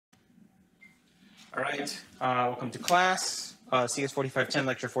All right, welcome to class, CS4510,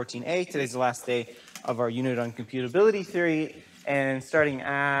 lecture 14A. Today's the last day of our unit on computability theory, and starting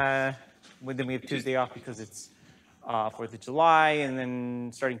then we have Tuesday off because it's 4th of July, and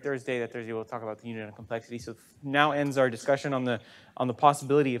then starting that Thursday we'll talk about the unit on complexity. So now ends our discussion on the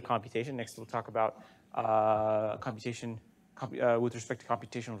possibility of computation. Next we'll talk about computation with respect to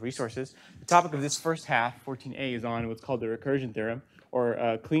computational resources. The topic of this first half, 14A, is on what's called the recursion theorem, or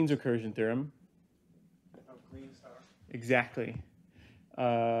Kleen's recursion theorem. Exactly.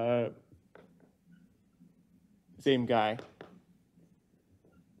 Same guy.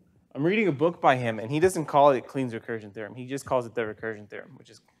 I'm reading a book by him, and he doesn't call it Kleen's recursion theorem. He just calls it the recursion theorem, which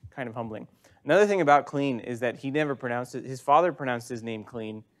is kind of humbling. Another thing about Kleen is that he never pronounced it. His father pronounced his name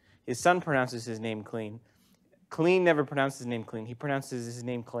Kleen. His son pronounces his name Kleen. Kleen never pronounced his name Kleen. He pronounces his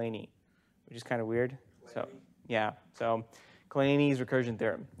name Kleene, which is kind of weird. So, yeah. So, Kleine's recursion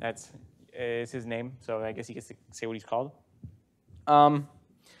theorem. Is his name, so I guess he gets to say what he's called. What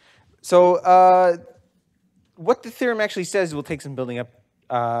the theorem actually says will take some building up.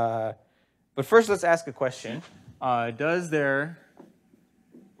 But first, let's ask a question. Does there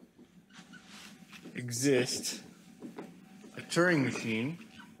exist a Turing machine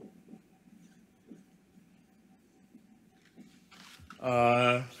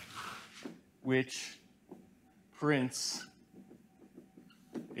which prints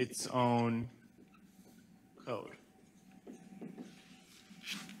its own code?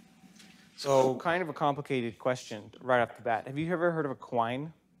 So kind of a complicated question right off the bat. Have you ever heard of a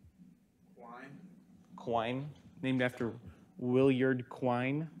quine? Quine, named after Willard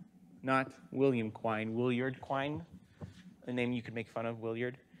Quine, not William Quine, Willard Quine, a name you could make fun of,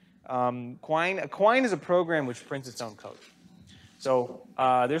 Willard. A quine is a program which prints its own code. So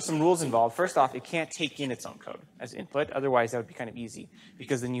there's some rules involved. First off, it can't take in its own code as input. Otherwise, that would be kind of easy,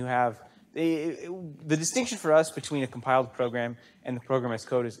 because then you have the distinction for us between a compiled program and the program as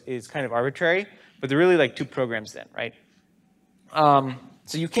code is kind of arbitrary, but they're really like two programs then, right?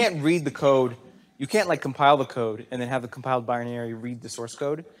 So you can't read the code. You can't like compile the code and then have the compiled binary read the source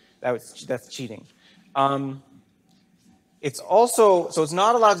code. That's cheating. It's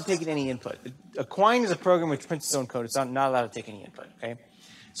not allowed to take in any input. A quine is a program which prints its own code. It's not allowed to take any input, okay?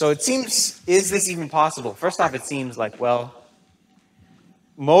 So it seems, is this even possible? First off, it seems like, well,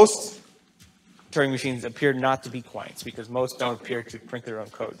 most Turing machines appear not to be quines because most don't appear to print their own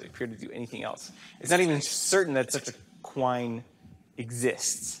code. They appear to do anything else. It's not even certain that such a quine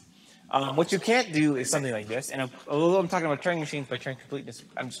exists. What you can't do is something like this. And although I'm talking about Turing machines by Turing completeness,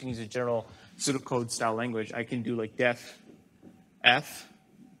 I'm just going to use a general pseudocode style language. I can do like def f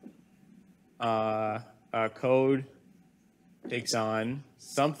code takes on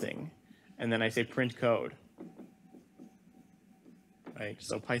something, and then I say print code. Right,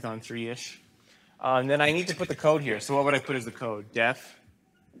 so Python 3-ish. And then I need to put the code here. So what would I put as the code? Def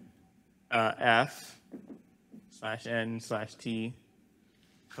f /n/t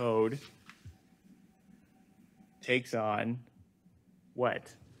code takes on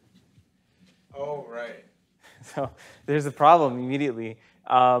what? Oh, right. So there's a problem immediately.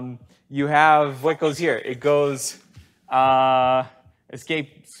 You have what goes here. It goes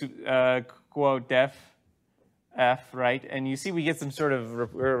escape quote def f, right? And you see we get some sort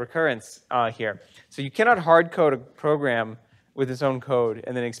of recurrence here. So you cannot hard code a program with its own code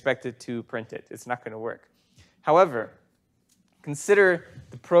and then expect it to print it. It's not going to work. However, consider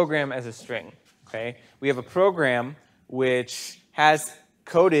the program as a string. Okay, we have a program which has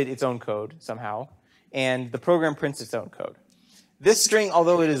coded its own code somehow, and the program prints its own code. This string,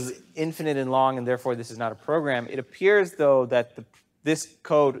 although it is infinite and long, and therefore this is not a program, it appears though that this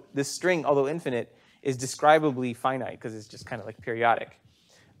string, although infinite, is describably finite because it's just kind of like periodic.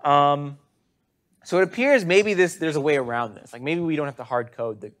 So it appears maybe there's a way around this. Like maybe we don't have to hard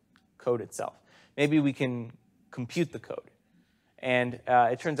code the code itself. Maybe we can compute the code. And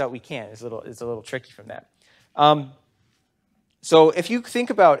it turns out we can. It's a little tricky from that. So if you think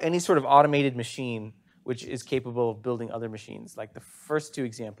about any sort of automated machine which is capable of building other machines, like the first two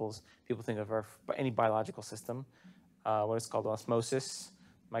examples people think of are any biological system, what is called osmosis,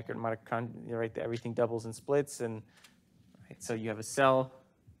 mitochondria, right? Everything doubles and splits, and right, so you have a cell,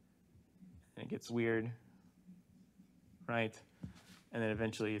 and it gets weird, right? And then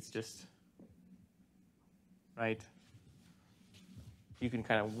eventually it's just, right? You can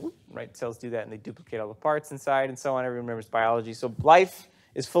kind of, right, cells do that and they duplicate all the parts inside and so on. Everyone remembers biology. So life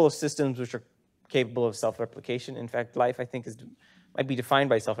is full of systems which are capable of self-replication. In fact, life, I think, might be defined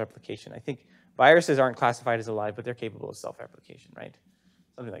by self-replication. I think viruses aren't classified as alive, but they're capable of self-replication, right?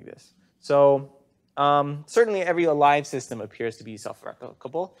 Something like this. So Certainly every alive system appears to be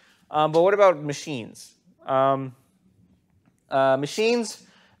self-replicable. But what about machines? Do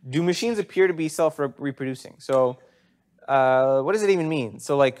machines appear to be self-reproducing? So what does it even mean?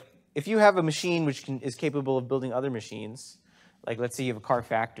 So like, if you have a machine which is capable of building other machines, like let's say you have a car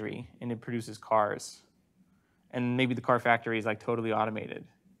factory and it produces cars, and maybe the car factory is like totally automated,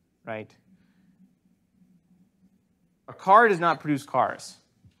 right? A car does not produce cars,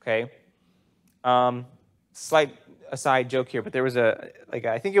 okay? Slight aside joke here, but there was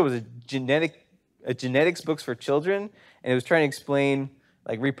I think it was a genetics books for children, and it was trying to explain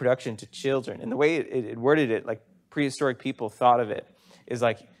like reproduction to children. And the way it worded it, like prehistoric people thought of it, is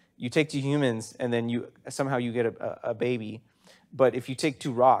like you take two humans and then somehow you get a baby, but if you take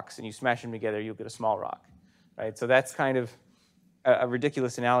two rocks and you smash them together, you'll get a small rock, right? So that's kind of a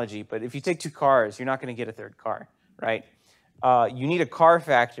ridiculous analogy, but if you take two cars, you're not going to get a third car, right? You need a car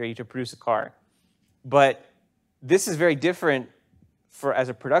factory to produce a car. But this is very different as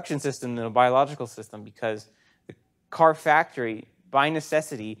a production system than a biological system, because the car factory, by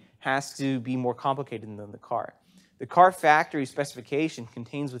necessity, has to be more complicated than the car. The car factory specification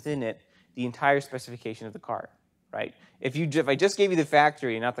contains within it the entire specification of the car, right? If I just gave you the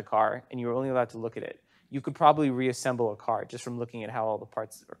factory and not the car, and you were only allowed to look at it, you could probably reassemble a car just from looking at how all the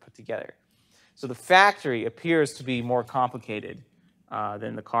parts are put together. So the factory appears to be more complicated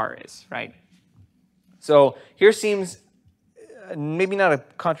than the car is, right? So here seems maybe not a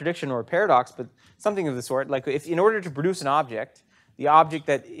contradiction or a paradox, but something of the sort. Like if in order to produce an object, the object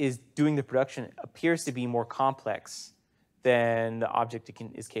that is doing the production appears to be more complex than the object it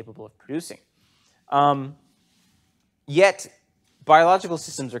is capable of producing. Yet biological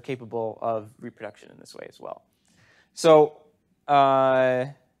systems are capable of reproduction in this way as well. So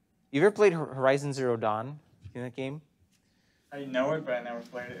you've ever played Horizon Zero Dawn in that game? I know it, but I never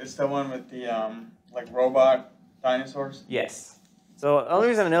played it. It's the one with the like robot dinosaurs. Yes. So the only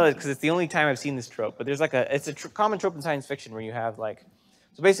reason I know it is because it's the only time I've seen this trope. But there's like it's a common trope in science fiction where you have like,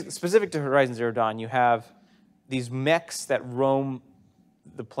 so basically specific to Horizon Zero Dawn, you have these mechs that roam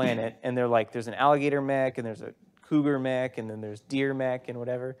the planet, and they're like, there's an alligator mech, and there's a cougar mech, and then there's deer mech, and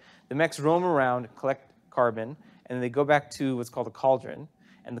whatever. The mechs roam around, collect carbon, and then they go back to what's called a cauldron.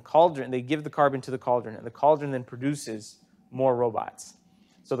 And the cauldron, they give the carbon to the cauldron, and the cauldron then produces more robots.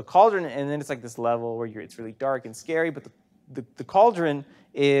 So the cauldron, and then it's like this level where it's really dark and scary, but the cauldron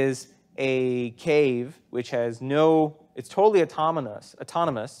is a cave which has it's totally autonomous,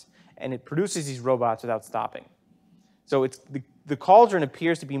 and it produces these robots without stopping. So the cauldron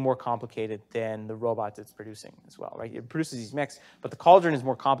appears to be more complicated than the robots it's producing as well, right? It produces these mechs, but the cauldron is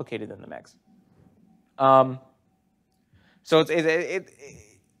more complicated than the mechs. So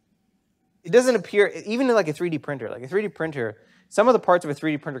it doesn't appear, even in like a 3D printer. Like a 3D printer, some of the parts of a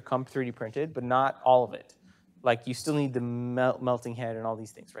 3D printer come 3D printed, but not all of it. Like you still need the melting head and all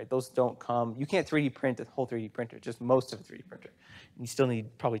these things, right? Those don't come, you can't 3D print a whole 3D printer, just most of a 3D printer. And you still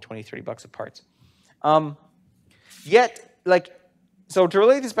need probably 20, 30 bucks of parts. Yet, like, so to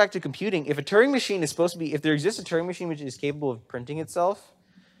relate this back to computing, if a Turing machine is supposed to be, if there exists a Turing machine which is capable of printing itself,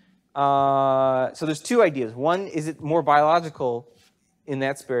 so there's two ideas. One, is it more biological in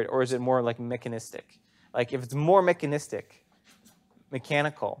that spirit, or is it more like mechanistic? Like if it's more mechanical,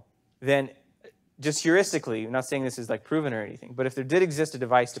 then just heuristically, I'm not saying this is like proven or anything, but if there did exist a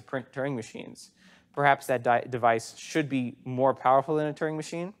device to print Turing machines, perhaps that device should be more powerful than a Turing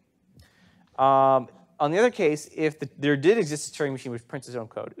machine. On the other case, if there did exist a Turing machine which prints its own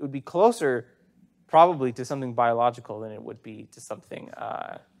code, it would be closer probably to something biological than it would be to something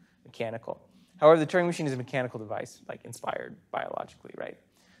mechanical. However, the Turing machine is a mechanical device, like inspired biologically, right?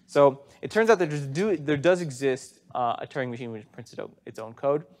 So it turns out that there does exist a Turing machine which prints its own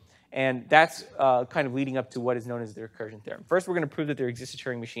code. And that's kind of leading up to what is known as the recursion theorem. First, we're going to prove that there exists a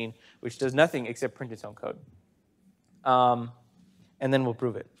Turing machine which does nothing except print its own code. And then we'll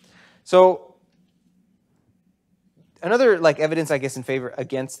prove it. So another like evidence, I guess, in favor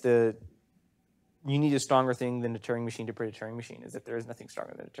against you need a stronger thing than a Turing machine to print a Turing machine is that there is nothing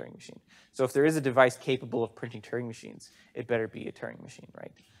stronger than a Turing machine. So if there is a device capable of printing Turing machines, it better be a Turing machine,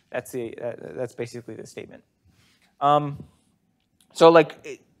 right? That's basically the statement. So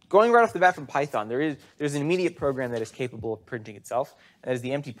like going right off the bat from Python, there's an immediate program that is capable of printing itself. And that is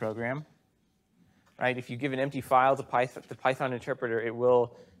the empty program, right? If you give an empty file to the Python interpreter, it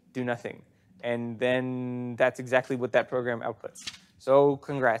will do nothing. And then that's exactly what that program outputs. So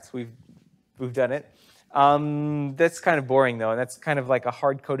congrats, we've done it. That's kind of boring, though, and that's kind of like a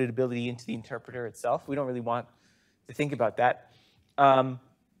hard-coded ability into the interpreter itself. We don't really want to think about that.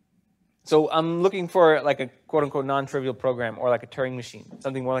 So I'm looking for like a quote-unquote non-trivial program or like a Turing machine,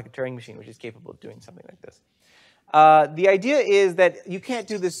 something more like a Turing machine, which is capable of doing something like this. The idea is that you can't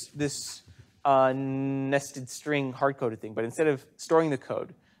do this nested string hard-coded thing, but instead of storing the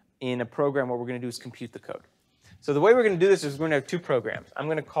code in a program, what we're going to do is compute the code. So the way we're going to do this is we're going to have two programs. I'm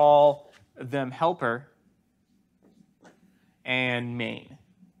going to call them helper and main.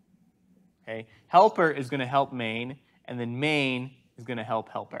 Okay? Helper is going to help main, and then main is going to help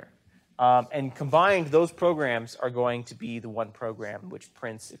helper. And combined, those programs are going to be the one program which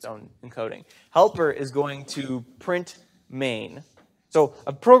prints its own encoding. Helper is going to print main. So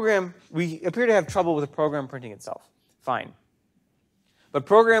a program, we appear to have trouble with a program printing itself. Fine. But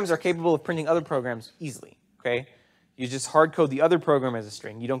programs are capable of printing other programs easily. Okay? You just hard code the other program as a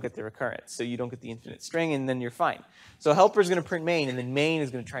string. You don't get the recurrence. So you don't get the infinite string, and then you're fine. So helper is going to print main, and then main is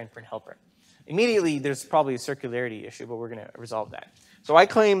going to try and print helper. Immediately, there's probably a circularity issue, but we're going to resolve that. So I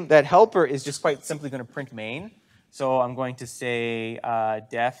claim that helper is just quite simply going to print main. So I'm going to say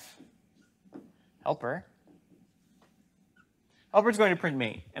def helper. Helper is going to print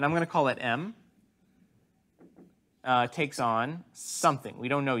main, and I'm going to call it m. Takes on something. We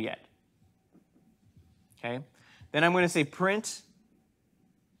don't know yet. Okay. Then I'm going to say print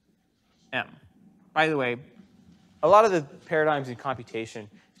m. By the way, a lot of the paradigms in computation,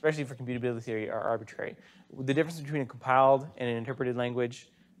 especially for computability theory, are arbitrary. The difference between a compiled and an interpreted language,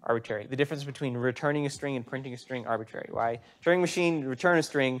 arbitrary. The difference between returning a string and printing a string, arbitrary. Why? Turing machine, return a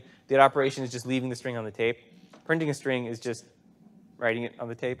string. The operation is just leaving the string on the tape. Printing a string is just writing it on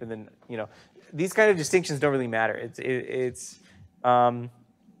the tape, and then, you know, these kind of distinctions don't really matter.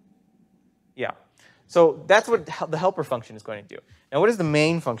 Yeah. So that's what the helper function is going to do. Now, what is the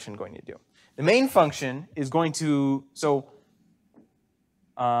main function going to do? The main function is going to,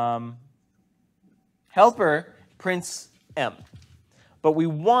 helper prints m. But we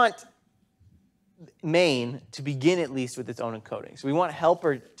want main to begin at least with its own encoding. So we want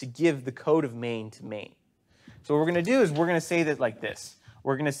helper to give the code of main to main. So what we're going to do is we're going to say that like this.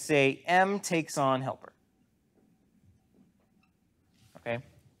 We're going to say m takes on helper. Okay?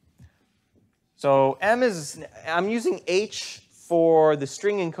 So m is, I'm using h for the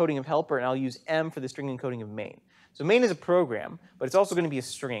string encoding of helper, and I'll use m for the string encoding of main. So main is a program, but it's also going to be a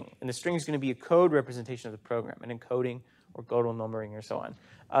string. And the string is going to be a code representation of the program, an encoding or Gödel numbering or so on.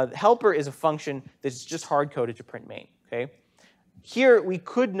 Helper is a function that's just hard-coded to print main. Okay? Here, we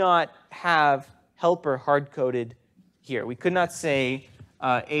could not have helper hard-coded here. We could not say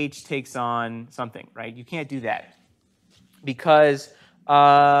h takes on something, right? You can't do that. Because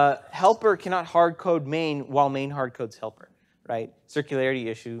helper cannot hard-code main while main hard-codes helper, right? Circularity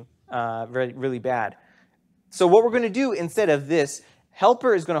issue, really bad. So what we're going to do instead of this,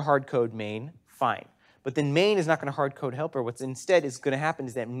 helper is going to hard code main, fine. But then main is not going to hard code helper. What's instead is going to happen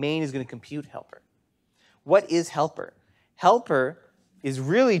is that main is going to compute helper. What is helper? Helper is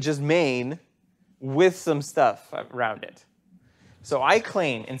really just main with some stuff around it. So I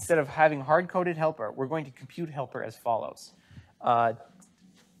claim instead of having hard coded helper, we're going to compute helper as follows.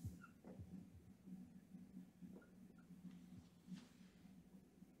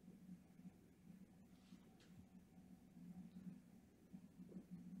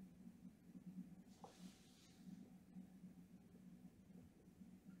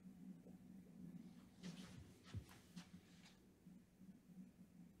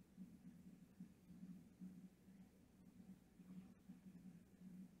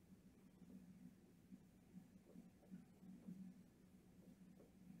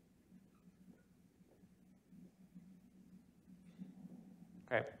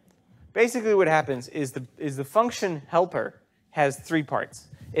 Okay. Basically what happens is the function helper has three parts.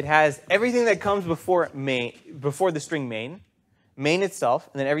 It has everything that comes before the string main itself,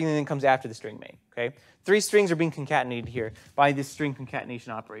 and then everything that comes after the string main. Okay? Three strings are being concatenated here by this string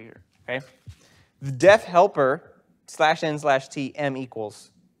concatenation operator. Okay? The def helper /n/t m equals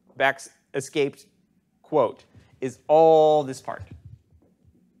escaped quote is all this part.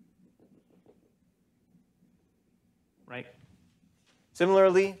 Right?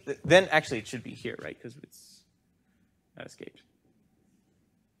 Similarly, then actually it should be here, right? Because it's not escaped.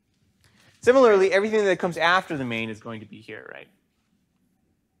 Similarly, everything that comes after the main is going to be here, right?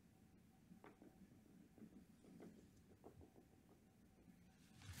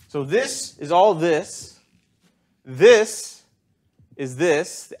 So this is all this. This is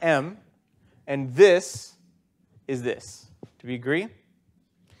this, the m, and this is this. Do we agree?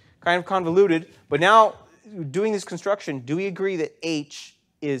 Kind of convoluted, but now doing this construction, do we agree that h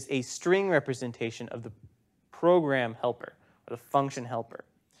is a string representation of the program helper, or the function helper?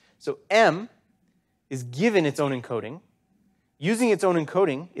 So m is given its own encoding. using its own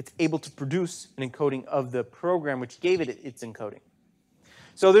encoding, it's able to produce an encoding of the program which gave it its encoding.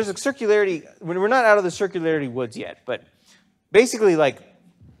 So there's a circularity. We're not out of the circularity woods yet, but basically, like,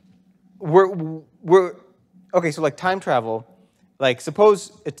 we're okay. So like time travel, like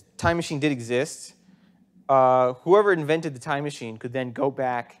suppose a time machine did exist. Whoever invented the time machine could then go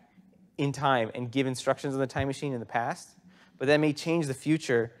back in time and give instructions on the time machine in the past, but that may change the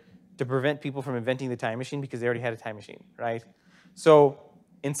future to prevent people from inventing the time machine because they already had a time machine, right? So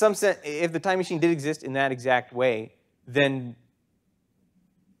in some sense, if the time machine did exist in that exact way, then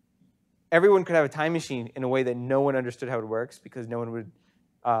everyone could have a time machine in a way that no one understood how it works because no one would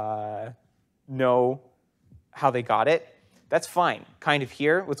know how they got it. That's fine, kind of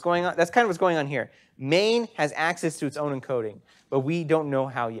here. What's going on? That's kind of what's going on here. Main has access to its own encoding, but we don't know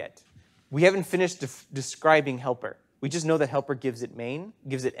how yet. We haven't finished describing helper. We just know that helper gives it main,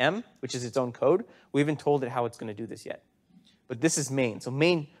 gives it M, which is its own code. We haven't told it how it's going to do this yet. But this is main. So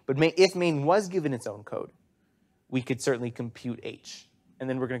if main was given its own code, we could certainly compute H. And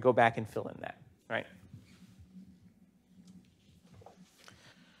then we're going to go back and fill in that, right?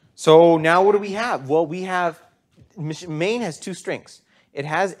 So now what do we have? Well, we have main has two strings. It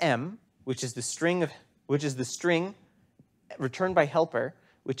has M, which is the string returned by helper,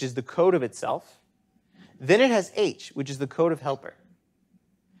 which is the code of itself. Then it has H, which is the code of helper.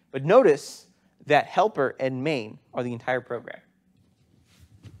 But notice that helper and main are the entire program,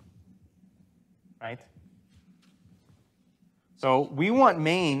 right? So we want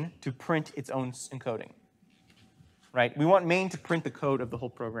main to print its own encoding, right? We want main to print the code of the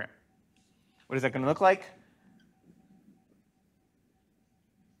whole program. What is that going to look like?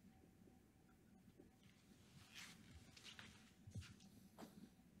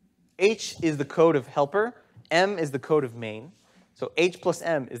 H is the code of helper. M is the code of main. So H plus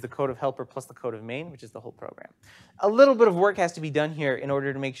M is the code of helper plus the code of main, which is the whole program. A little bit of work has to be done here in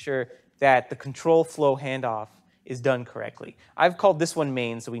order to make sure that the control flow handoff is done correctly. I've called this one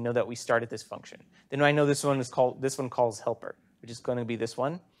main, so we know that we started this function. Then I know this one calls helper, which is going to be this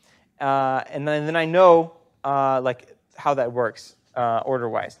one. And then I know like how that works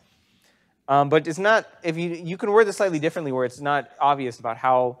order-wise. But it's not, if you can word this slightly differently where it's not obvious about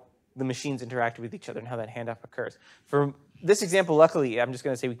how the machines interact with each other and how that handoff occurs. For this example, luckily, I'm just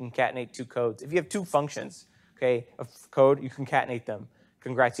going to say we concatenate two codes. If you have two functions, okay, of code, you concatenate them.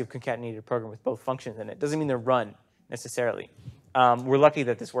 Congrats, you've concatenated a program with both functions in it. Doesn't mean they're run necessarily. We're lucky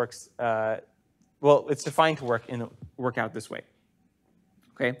that this works. Well, it's defined to work out this way.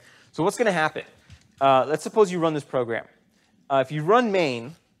 Okay, so what's going to happen? Let's suppose you run this program. If you run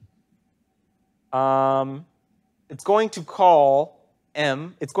main, it's going to call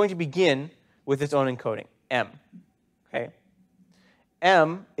M. It's going to begin with its own encoding, M. Okay,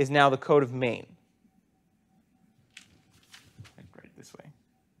 M is now the code of main. I'll write it this way.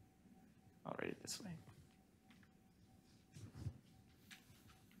 I'll write it this way.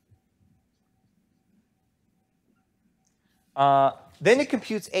 Then it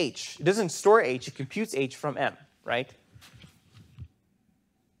computes H. It doesn't store H. It computes H from M, right?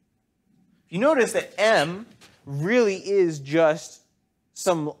 You notice that M really is just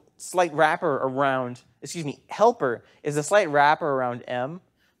some slight wrapper around, helper is a slight wrapper around M,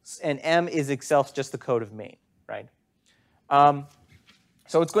 and M is itself just the code of main, right?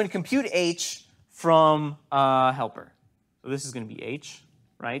 So it's going to compute H from helper. So this is going to be H,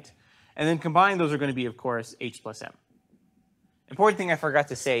 right? And then combined, those are going to be, of course, H plus M. Important thing I forgot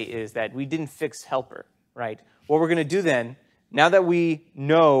to say is that we didn't fix helper, right? What we're going to do then, now that we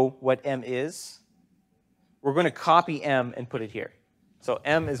know what M is, we're going to copy M and put it here. So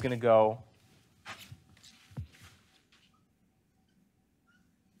M is going to go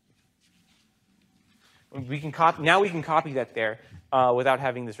now we can copy that there without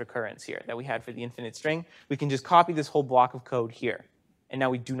having this recurrence here that we had for the infinite string. We can just copy this whole block of code here. And now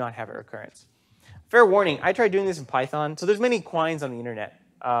we do not have a recurrence. Fair warning, I tried doing this in Python. So there's many quines on the internet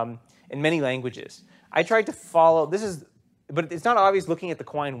in many languages. I tried to follow, but it's not obvious looking at the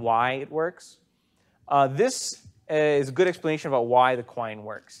quine why it works. This is a good explanation about why the quine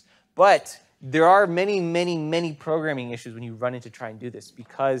works. But there are many programming issues when you run into try and do this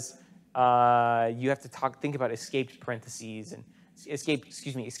because you have to think about escaped parentheses and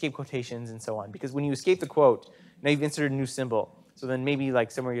escape quotations and so on. Because when you escape the quote, now you've inserted a new symbol. So then maybe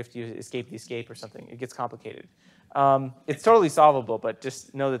like somewhere you have to use escape the escape or something. It gets complicated. It's totally solvable, but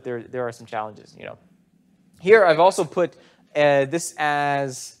just know that there are some challenges. Here I've also put this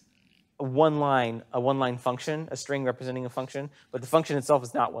as a one-line function, a string representing a function, but the function itself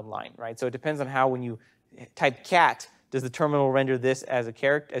is not one line, right? So it depends on how when you type cat, does the terminal render this as a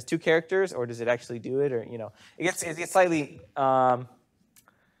character, as 2 characters, or does it actually do it? Or it gets slightly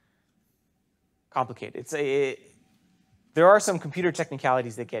complicated. There are some computer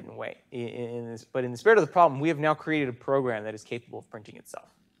technicalities that get in the way in this, but in the spirit of the problem, we have now created a program that is capable of printing itself.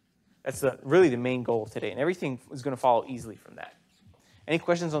 That's really the main goal of today, and everything is going to follow easily from that. Any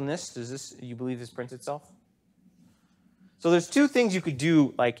questions on this? You believe this prints itself? So there's 2 things you could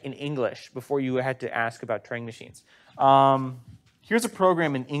do, like in English, before you had to ask about Turing machines. Here's a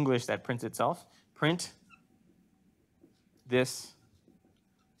program in English that prints itself. Print this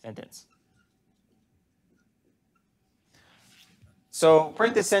sentence. So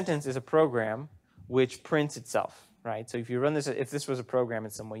print this sentence is a program which prints itself, right? So if you run this, if this was a program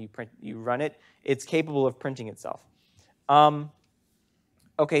in some way, you run it, it's capable of printing itself.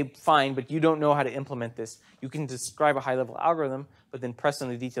 Okay, fine, but you don't know how to implement this. You can describe a high-level algorithm, but then press on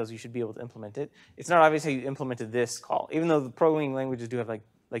the details, you should be able to implement it. It's not obvious how you implemented this call, even though the programming languages do have like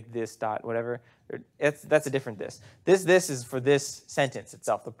this dot whatever. That's a different this. This is for this sentence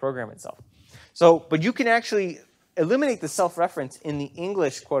itself, the program itself. So, but you can actually eliminate the self-reference in the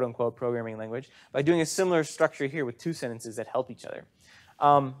English quote-unquote programming language by doing a similar structure here with 2 sentences that help each other.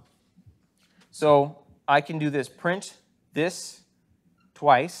 So I can do this, print this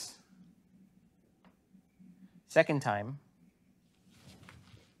twice, second time,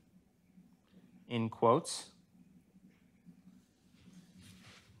 in quotes,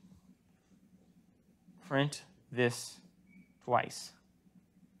 print this twice,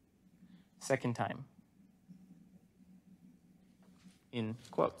 second time, in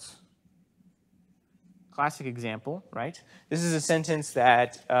quotes. Classic example, right? This is a sentence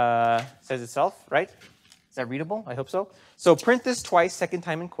that says itself, right? Is that readable? I hope so. So print this twice, second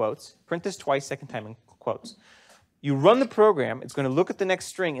time in quotes. Print this twice, second time in quotes. You run the program, it's going to look at the next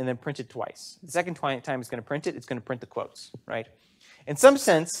string and then print it twice. The second time it's going to print it, it's going to print the quotes, right? In some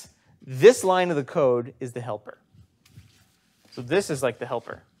sense, this line of the code is the helper. So this is like the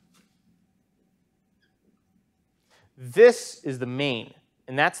helper. This is the main,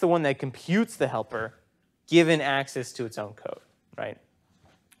 and that's the one that computes the helper given access to its own code, right?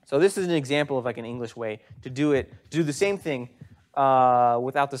 So this is an example of like an English way to do the same thing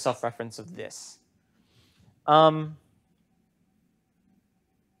without the self-reference of this.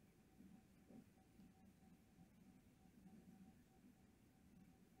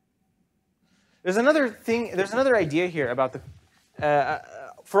 There's another idea here about the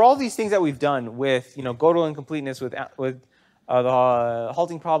for all these things that we've done with Gödel incompleteness, with the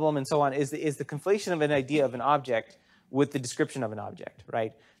halting problem and so on, is the conflation of an idea of an object with the description of an object,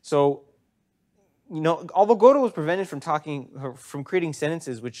 right? So, although Gödel was prevented from creating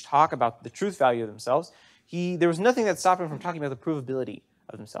sentences which talk about the truth value of themselves, there was nothing that stopped him from talking about the provability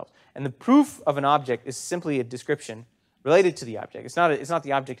of themselves. And the proof of an object is simply a description related to the object. It's not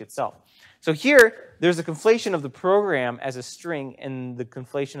the object itself. So here, there's a conflation of the program as a string and the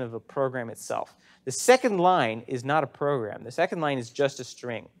conflation of a program itself. The second line is not a program. The second line is just a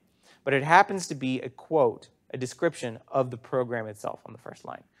string. But it happens to be a quote, a description of the program itself on the first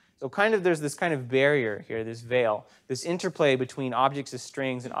line. So there's this kind of barrier here, this veil, this interplay between objects as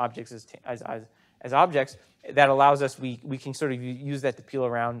strings and objects as objects that allows us, we can sort of use that to peel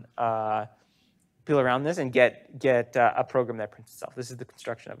around this and get a program that prints itself. This is the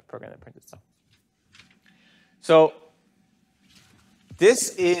construction of a program that prints itself. So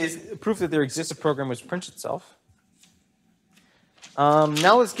this is proof that there exists a program which prints itself.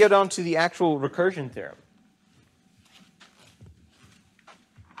 Now let's get on to the actual recursion theorem.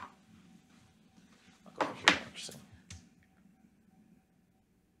 I'll go over here, actually.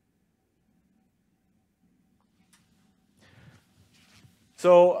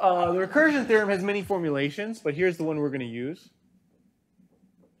 So the recursion theorem has many formulations, but here's the one we're going to use.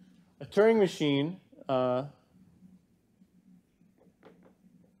 A Turing machine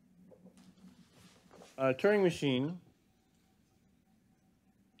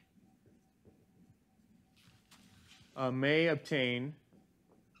may obtain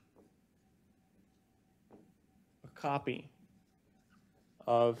a copy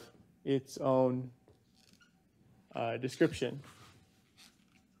of its own description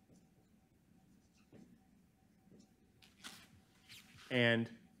and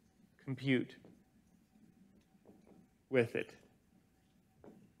compute with it.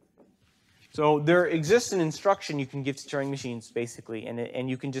 So there exists an instruction you can give to Turing machines, basically, and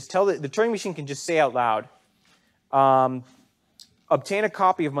you can just tell the Turing machine can just say out loud, obtain a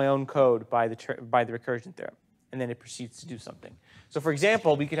copy of my own code by the recursion theorem, and then it proceeds to do something. So for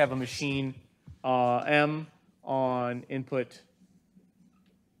example, we could have a machine M on input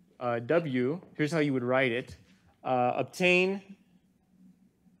W. Here's how you would write it. obtain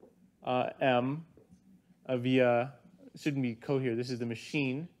M via, shouldn't be code here, this is the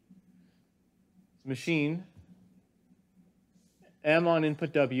machine. Machine, M on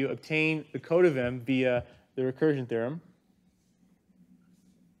input W, obtain the code of M via the recursion theorem.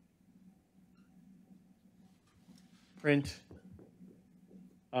 Print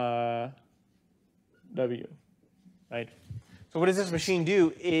W, right? So what does this machine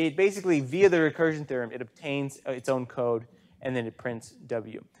do? It basically, via the recursion theorem, it obtains its own code, and then it prints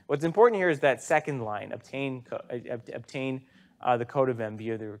W. What's important here is that second line, obtain the code of M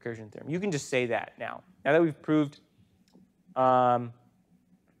via the recursion theorem. You can just say that now. Now that we've proved, well,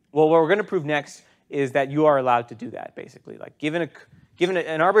 what we're going to prove next is that you are allowed to do that, basically. Like, given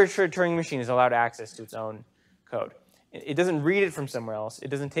an arbitrary Turing machine is allowed access to its own code. It doesn't read it from somewhere else. It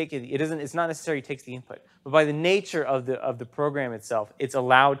doesn't take it. It's not necessary it takes the input. But by the nature of the program itself, it's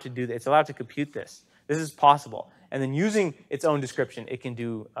allowed to do that. It's allowed to compute this. This is possible. And then using its own description, it can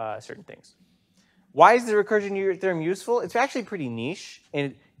do certain things. Why is the recursion theorem useful? It's actually pretty niche,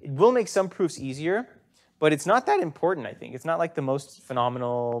 and it will make some proofs easier, but it's not that important, I think. It's not like the most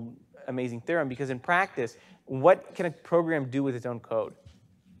phenomenal, amazing theorem, because in practice, what can a program do with its own code?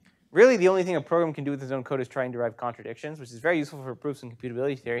 Really, the only thing a program can do with its own code is try and derive contradictions, which is very useful for proofs in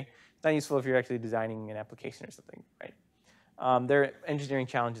computability theory. It's not useful if you're actually designing an application or something, right? There are engineering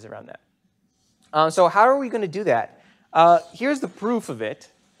challenges around that. So how are we going to do that? Here's the proof of it.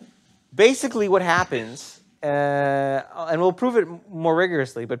 Basically what happens, and we'll prove it more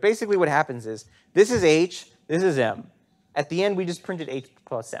rigorously, but basically what happens is, this is H, this is M. At the end, we just printed H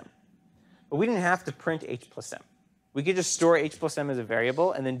plus M. But we didn't have to print H plus M. We could just store H plus M as a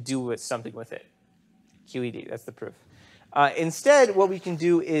variable and then do something with it. QED, that's the proof. Instead, what we can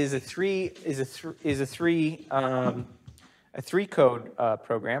do is a three code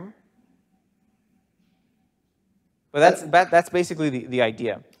program. But that's basically the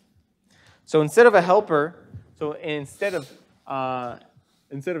idea. So instead of a helper, instead of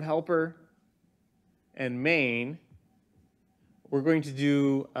helper and main, we're going to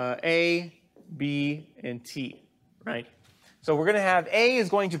do A, B, and T, right? So we're going to have A is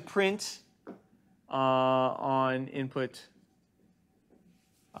going to print on input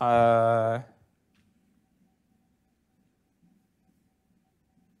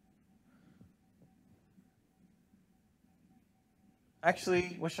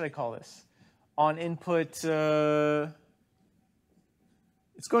actually, what should I call this? On input, it's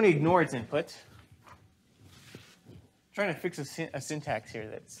going to ignore its input. I'm trying to fix a syntax here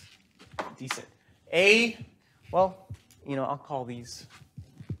that's decent. A, well, I'll call these.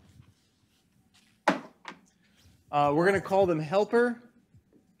 We're going to call them helper,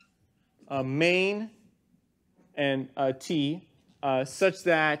 main, and T, such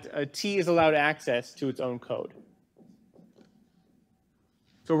that T is allowed access to its own code.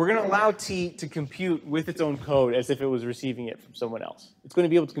 So we're going to allow T to compute with its own code as if it was receiving it from someone else. It's going to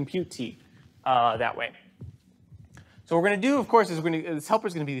be able to compute T that way. So what we're going to do, of course, is this helper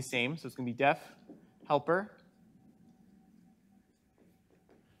is going to be the same. So it's going to be def helper.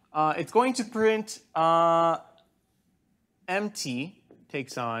 It's going to print empty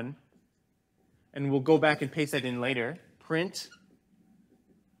takes on, and we'll go back and paste that in later. Print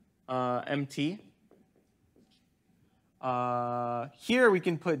empty. Here we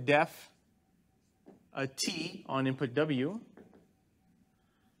can put def T on input W.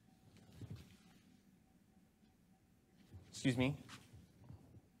 Excuse me.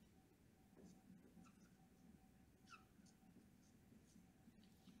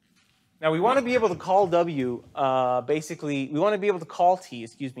 Now we want to be able to call W, basically, we want to be able to call T,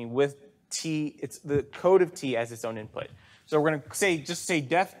 with T, it's the code of T as its own input. So we're going to just say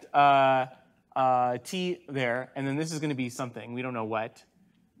def T there, and then this is going to be something, we don't know what.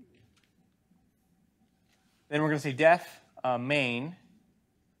 Then we're going to say def main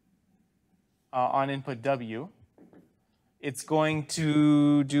on input W. It's going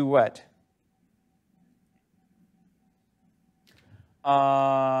to do what?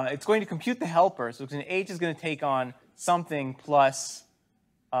 It's going to compute the helper. So H is going to take on something plus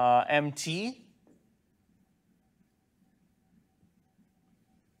MT.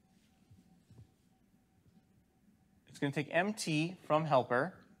 It's going to take MT from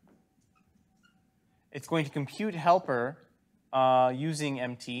helper. It's going to compute helper using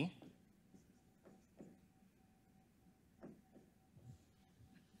MT.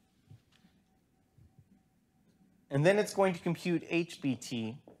 And then it's going to compute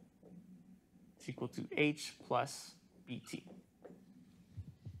HBT. It's equal to H plus BT.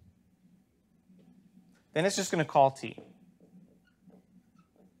 Then it's just going to call T.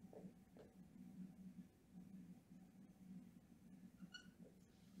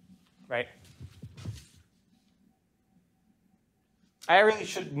 right? I really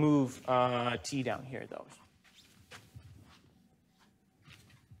should move t down here, though.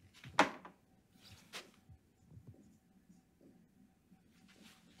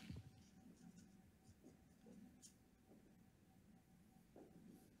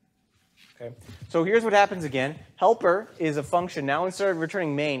 Okay. So here's what happens again. Helper is a function. Now instead of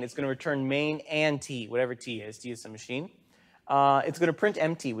returning main, it's going to return main and t, whatever t is. T is some machine. It's going to print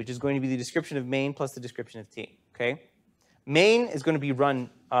empty, which is going to be the description of main plus the description of t. Okay. Main is going to be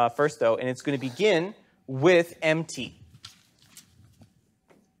run first, though, and it's going to begin with empty.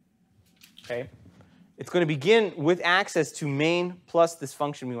 Okay. It's going to begin with access to main plus this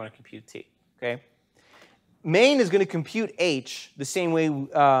function we want to compute t. Okay. Main is going to compute h the same way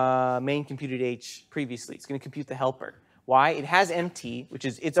main computed h previously. It's going to compute the helper. Why? It has empty, which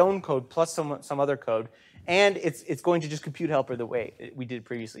is its own code plus some other code, and it's going to just compute helper the way we did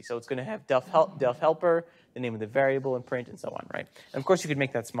previously. So it's going to have def helper, the name of the variable, and print, and so on, right? And of course, you could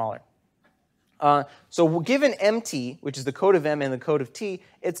make that smaller. So given empty, which is the code of m and the code of t,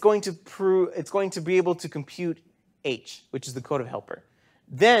 it's going to be able to compute h, which is the code of helper.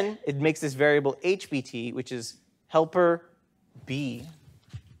 Then it makes this variable hbt, which is helper b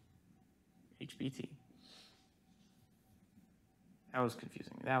hbt. That was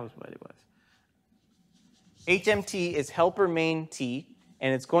confusing. That was what it was. HMT is helper main t,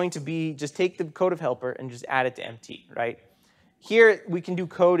 and it's going to be just take the code of helper and just add it to MT, right? Here we can do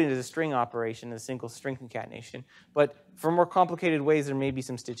code as a string operation, a single string concatenation, but for more complicated ways, there may be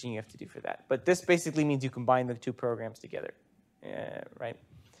some stitching you have to do for that. But this basically means you combine the two programs together, right?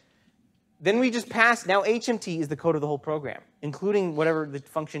 Then we just pass, now HMT is the code of the whole program, including whatever the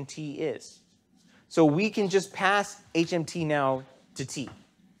function t is. So we can just pass HMT now to t.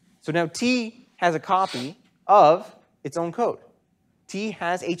 So now t has a copy of its own code. T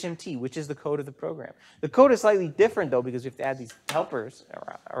has HMT, which is the code of the program. The code is slightly different, though, because we have to add these helpers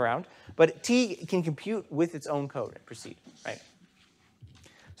around. But T can compute with its own code and proceed, right?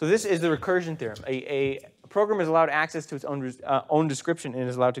 So this is the recursion theorem. A program is allowed access to its own description and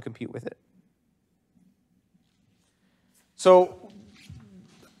is allowed to compute with it. So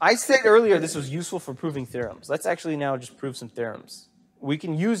I said earlier this was useful for proving theorems. Let's actually now just prove some theorems. We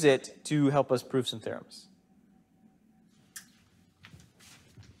can use it to help us prove some theorems.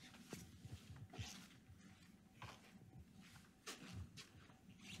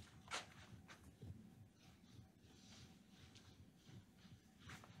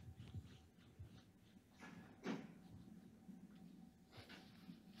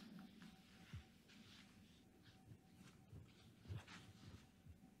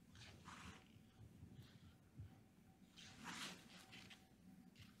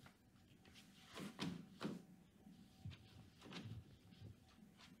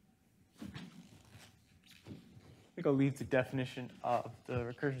 I think I'll leave the definition of the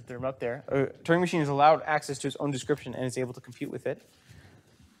recursion theorem up there. A Turing machine is allowed access to its own description and is able to compute with it.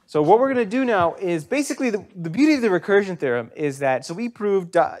 So what we're going to do now is basically the beauty of the recursion theorem is that, so we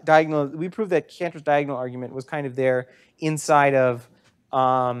proved that Cantor's diagonal argument was kind of there inside of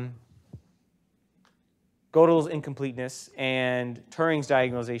Gödel's incompleteness and Turing's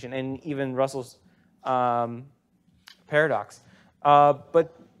diagonalization and even Russell's paradox.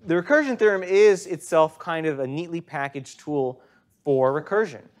 But the recursion theorem is itself kind of a neatly packaged tool for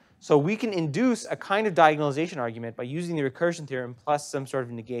recursion. So we can induce a kind of diagonalization argument by using the recursion theorem plus some sort of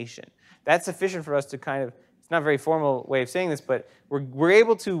negation. That's sufficient for us to kind of, it's not a very formal way of saying this, but we're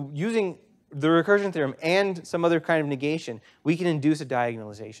able to, using the recursion theorem and some other kind of negation, we can induce a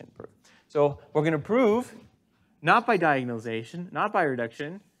diagonalization proof. So we're going to prove, not by diagonalization, not by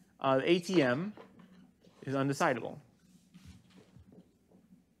reduction, ATM is undecidable.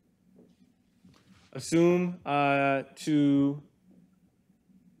 Assume to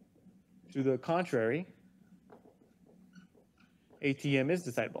the contrary, ATM is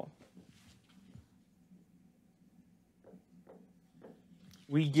decidable.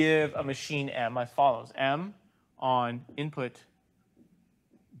 We give a machine M as follows. M on input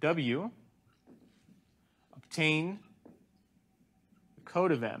W, obtain the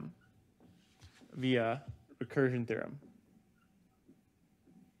code of M via recursion theorem.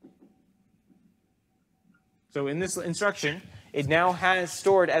 So in this instruction, it now has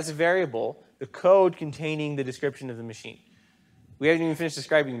stored as a variable the code containing the description of the machine. We haven't even finished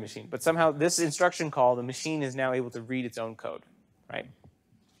describing the machine, but somehow this instruction call, the machine is now able to read its own code, right?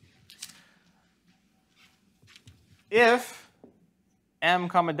 If M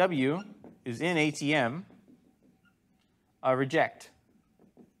comma W is in ATM, reject.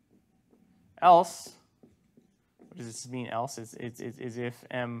 Else, what does this mean else? Is if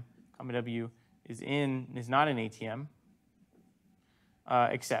M comma W is not in ATM,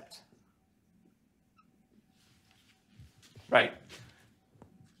 except. Right.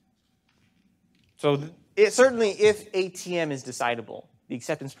 So certainly if ATM is decidable, the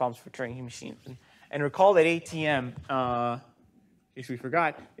acceptance problems for Turing machines. And recall that ATM, if we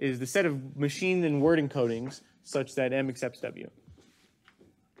forgot, is the set of machine and word encodings such that M accepts W.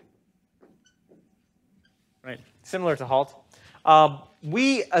 Right. Similar to halt.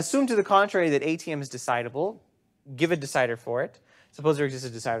 We assume to the contrary that ATM is decidable. Give a decider for it. Suppose there exists a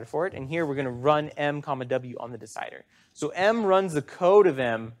decider for it. And here we're going to run M comma W on the decider. So M runs the code of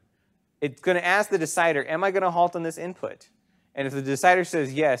M. It's going to ask the decider, am I going to halt on this input? And if the decider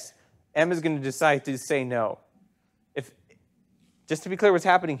says yes, M is going to decide to say no. Just to be clear what's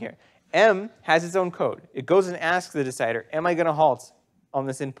happening here, M has its own code. It goes and asks the decider, am I going to halt on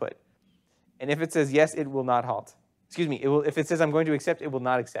this input? And if it says yes, it will not halt. Excuse me, if it says I'm going to accept, it will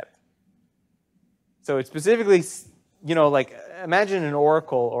not accept. So it specifically, like imagine an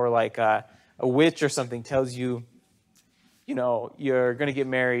oracle or like a witch or something tells you, you're going to get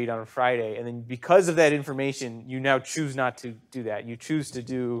married on a Friday, and then because of that information, you now choose not to do that. You choose to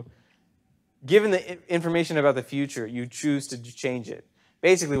do, given the information about the future, you choose to change it.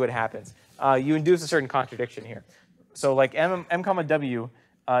 Basically what happens, you induce a certain contradiction here. So like M comma W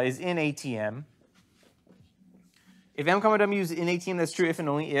is in ATM. If M comma W is in ATM, that's true if and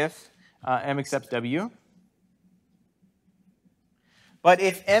only if M accepts W. But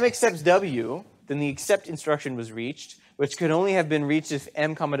if M accepts W, then the accept instruction was reached, which could only have been reached if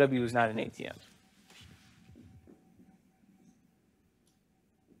M comma W was not an ATM.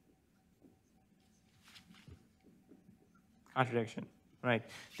 Contradiction, right?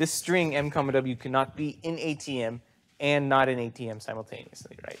 This string M comma W cannot be in ATM and not in ATM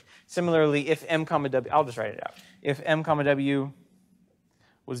simultaneously, right? Similarly, if M comma W, I'll just write it out. If M comma W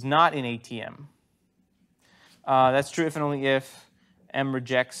was not in ATM, that's true if and only if M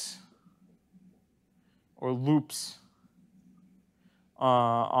rejects or loops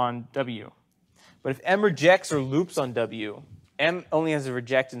on W. But if M rejects or loops on W, M only has a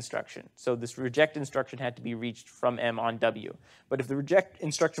reject instruction. So this reject instruction had to be reached from M on W. But if the reject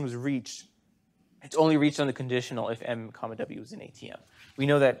instruction was reached, it's only reached on the conditional if M comma W is in ATM. We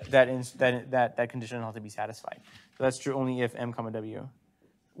know that conditional has to be satisfied. So that's true only if M comma W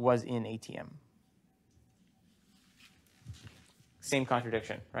was in ATM. Same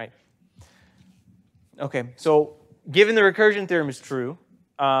contradiction, right? Okay, so given the recursion theorem is true,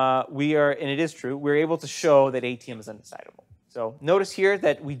 and it is true, we're able to show that ATM is undecidable. So notice here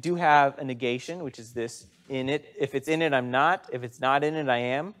that we do have a negation, which is this in it. If it's in it, I'm not. If it's not in it, I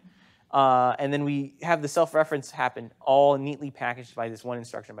am. And then we have the self-reference happen all neatly packaged by this one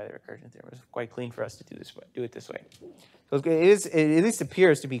instruction by the recursion theorem. It's quite clean for us to do it this way. So it at least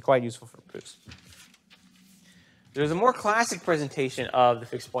appears to be quite useful for proofs. There's a more classic presentation of the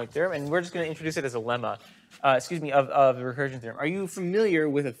fixed point theorem, and we're just going to introduce it as a lemma. Of the recursion theorem. Are you familiar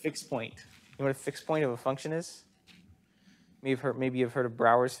with a fixed point? You know what a fixed point of a function is? Maybe you've heard of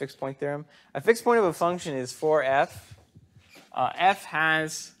Brouwer's fixed point theorem. A fixed point of a function is for f. F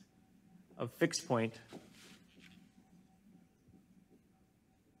has a fixed point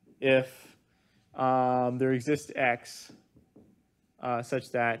if there exists x such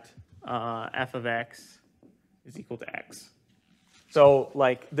that f of x is equal to x. So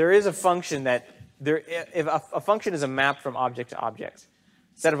like there is a function that if a function is a map from object to object,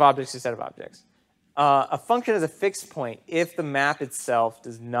 set of objects to set of objects. A function is a fixed point if the map itself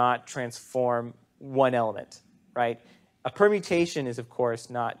does not transform one element, right? A permutation is, of course,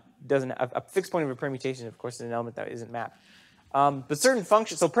 a fixed point of a permutation, of course, is an element that isn't mapped. But certain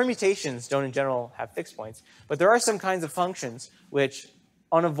functions, so permutations don't in general have fixed points, but there are some kinds of functions which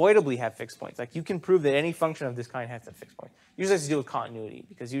unavoidably have fixed points. Like you can prove that any function of this kind has a fixed point. Usually it has to do with continuity,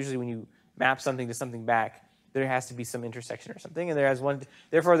 because usually when you map something to something back, there has to be some intersection or something, and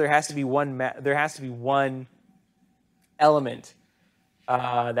therefore there has to be one element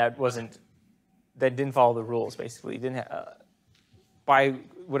that didn't follow the rules, basically. Didn't by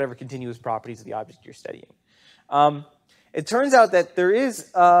whatever continuous properties of the object you're studying. It turns out that there is,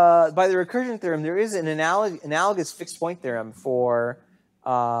 by the recursion theorem, there is an analogous fixed point theorem for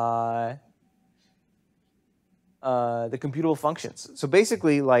the computable functions. So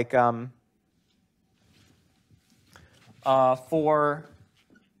basically, like for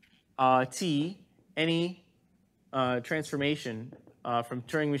T, any transformation from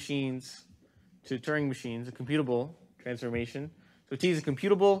Turing machines to Turing machines, a computable transformation. So T is a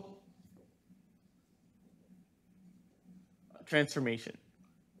computable transformation.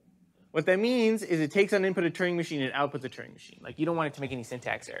 What that means is it takes on input a Turing machine and outputs a Turing machine. Like, you don't want it to make any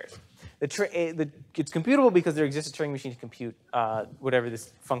syntax errors. It's computable because there exists a Turing machine to compute whatever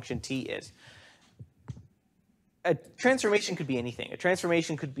this function t is. A transformation could be anything. A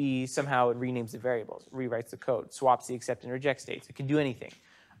transformation could be somehow it renames the variables, rewrites the code, swaps the accept and reject states. It can do anything.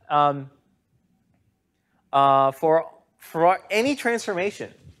 For any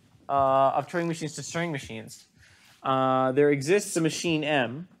transformation of Turing machines to Turing machines, there exists a machine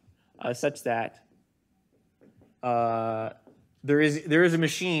M such that there is a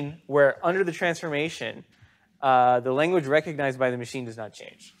machine where under the transformation, the language recognized by the machine does not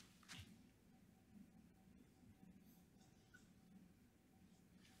change.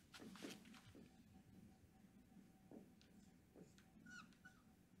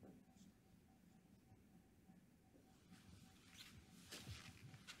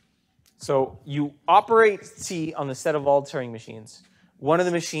 So you operate T on the set of all Turing machines. One of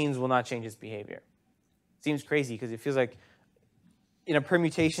the machines will not change its behavior. Seems crazy because it feels like in a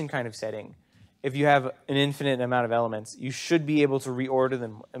permutation kind of setting, if you have an infinite amount of elements, you should be able to reorder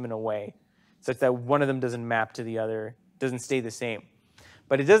them in a way such that one of them doesn't map to the other, doesn't stay the same.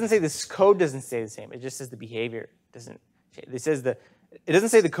 But it doesn't say this code doesn't stay the same. It just says the behavior doesn't change. It doesn't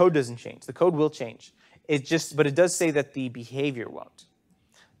say the code doesn't change. The code will change. But it does say that the behavior won't.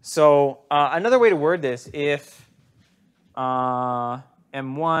 So another way to word this, if M1,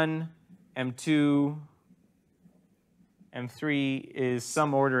 M2, M3 is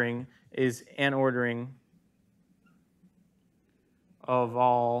some ordering, is an ordering of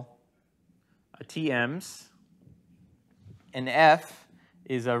all TMs, and F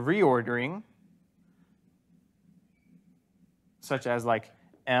is a reordering, such as like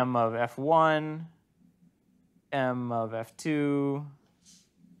M of F1, M of F2,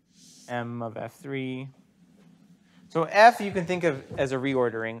 M of F3. So F you can think of as a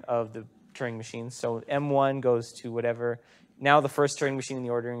reordering of the Turing machines. So M1 goes to whatever. Now the first Turing machine in the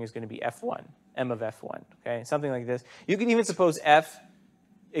ordering is going to be F1, M of F1, okay? Something like this. You can even suppose F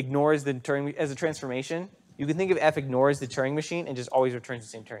ignores the Turing, as a transformation, you can think of F ignores the Turing machine and just always returns the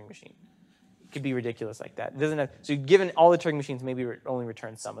same Turing machine. It could be ridiculous like that. It doesn't have, so given all the Turing machines, maybe only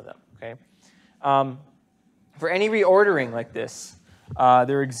return some of them, okay? For any reordering like this,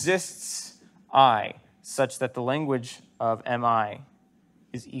 there exists I such that the language of MI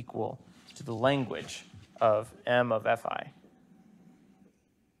is equal to the language of M of FI.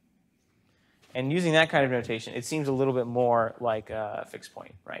 And using that kind of notation, it seems a little bit more like a fixed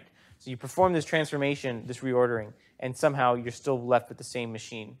point, right? So you perform this transformation, this reordering, and somehow you're still left with the same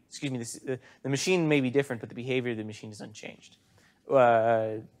machine. Excuse me, the machine may be different, but the behavior of the machine is unchanged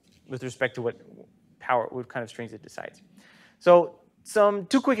with respect to what kind of strings it decides. So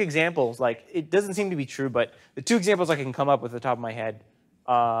two quick examples, like it doesn't seem to be true, but the two examples I can come up with at the top of my head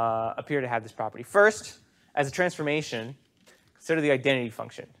appear to have this property. First, as a transformation, consider the identity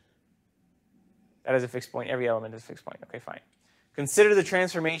function. That is a fixed point. Every element is a fixed point. Okay, fine. Consider the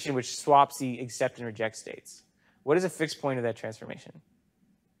transformation which swaps the accept and reject states. What is a fixed point of that transformation?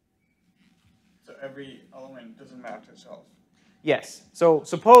 So every element doesn't map to itself. Yes. So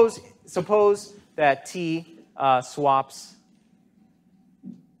suppose that T swaps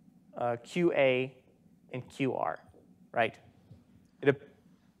QA and QR, right? It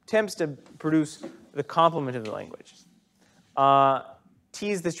attempts to produce the complement of the language. T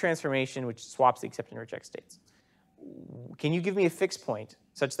is this transformation which swaps the accept and reject states. Can you give me a fixed point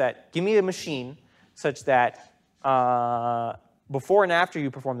such that, give me a machine such that before and after you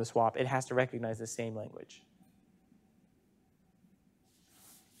perform the swap, it has to recognize the same language?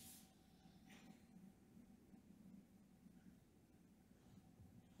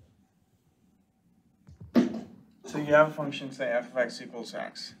 So you have a function, say f of x equals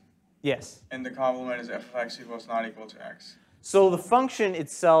x. Yes. And the complement is f of x equals not equal to x. So the function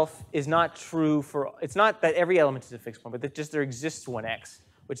itself is not true for, it's not that every element is a fixed point, but that just there exists one x,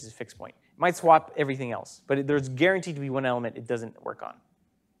 which is a fixed point. It might swap everything else, but there's guaranteed to be one element it doesn't work on.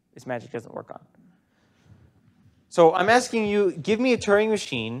 This magic doesn't work on. So I'm asking you, give me a Turing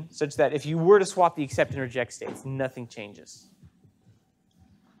machine such that if you were to swap the accept and reject states, nothing changes.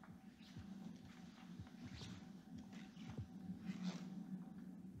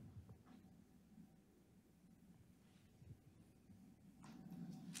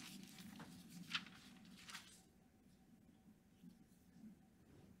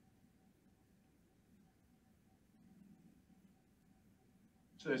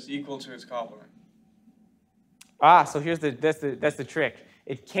 So it's equal to its complement. Ah, so here's that's the trick.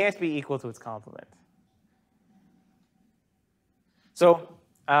 It can't be equal to its complement. So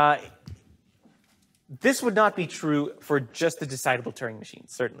This would not be true for just the decidable Turing machine,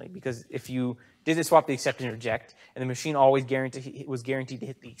 certainly, because if you did swap the accept and reject, and the machine always was guaranteed to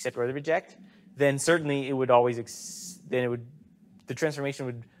hit the accept or the reject, then certainly it would always the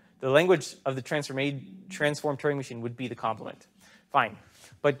language of the transformed Turing machine would be the complement. Fine,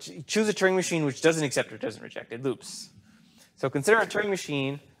 but choose a Turing machine which doesn't accept or doesn't reject. It loops. So consider a Turing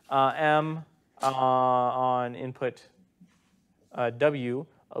machine M on input W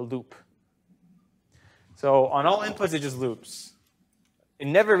a loop. So on all inputs, it just loops. It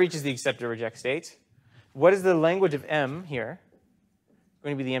never reaches the accept or reject state. What is the language of M here? It's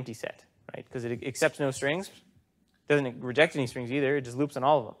going to be the empty set, right? Because it accepts no strings, doesn't reject any strings either. It just loops on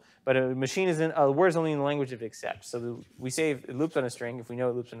all of them. But a machine a word is only in the language it accepts. So we say if it loops on a string, if we know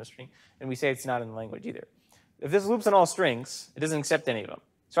it loops on a string, and we say it's not in the language either. If this loops on all strings, it doesn't accept any of them.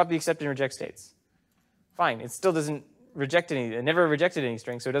 Swap the accept and reject states. Fine, it still doesn't reject any. It never rejected any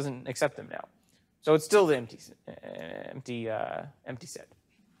strings, so it doesn't accept them now. So it's still the empty set.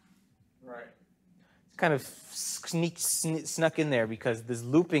 Right. It's kind of snuck in there because this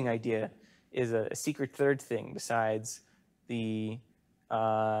looping idea is a secret third thing besides the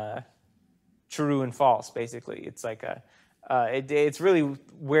true and false. Basically, it's like it's really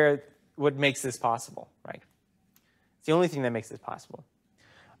what makes this possible, right? It's the only thing that makes this possible.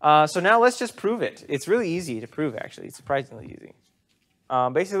 So now let's just prove it. It's really easy to prove, actually. It's surprisingly easy.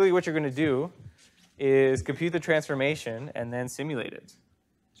 Basically, what you're going to do is compute the transformation and then simulate it.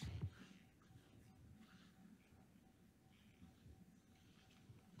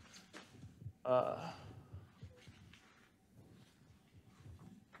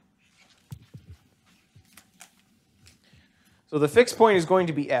 So the fixed point is going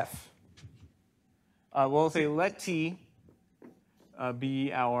to be f. We'll say let t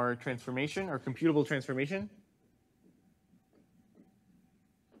be our transformation, our computable transformation.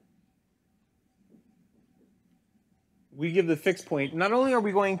 We give the fixed point. Not only are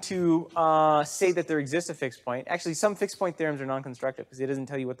we going to say that there exists a fixed point, actually some fixed point theorems are non-constructive because it doesn't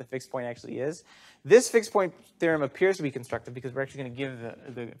tell you what the fixed point actually is. This fixed point theorem appears to be constructive because we're actually going to give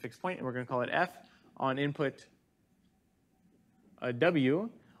the fixed point and we're going to call it f on input W.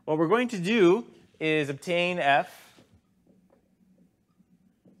 What we're going to do is obtain f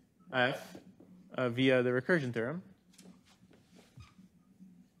via the recursion theorem.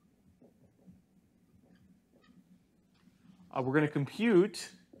 We're going to compute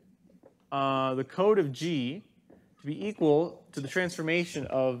the code of G to be equal to the transformation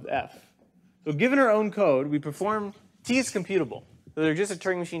of f. So given our own code, we perform, T is computable. So there's just a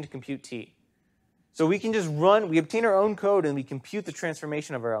Turing machine to compute T. So we can just we obtain our own code and we compute the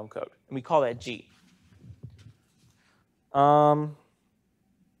transformation of our own code. And we call that G.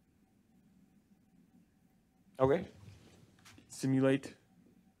 Okay. Simulate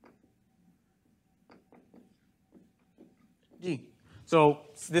G. So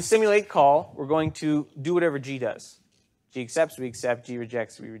this simulate call, we're going to do whatever G does. G accepts, we accept. G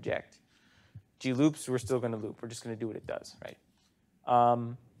rejects, we reject. G loops, we're still going to loop. We're just going to do what it does, right?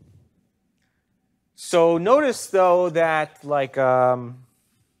 So notice, though, that like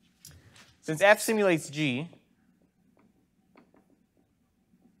since f simulates G,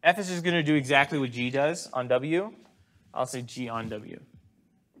 f is just going to do exactly what G does on W. I'll say G on W.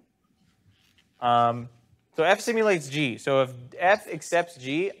 So f simulates G. So if f accepts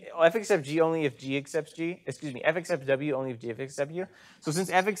G, f accepts G only if G accepts G. Excuse me, f accepts W only if G accepts U. So since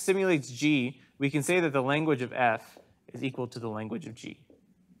f simulates G, we can say that the language of f is equal to the language of G,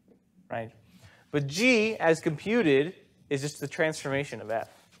 right? But G, as computed, is just the transformation of f.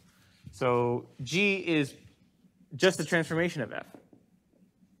 So G is just the transformation of f.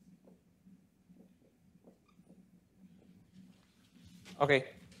 Okay,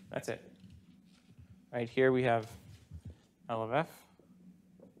 that's it. Right here we have L of f.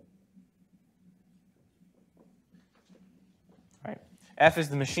 Right. F is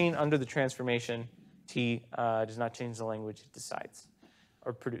the machine under the transformation. T does not change the language it decides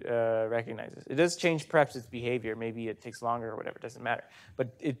or recognizes. It does change perhaps its behavior. Maybe it takes longer or whatever. It doesn't matter.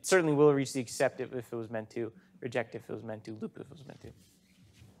 But it certainly will reach the accept if it was meant to, reject if it was meant to, loop if it was meant to.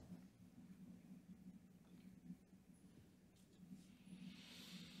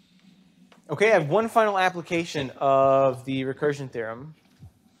 Okay, I have one final application of the recursion theorem.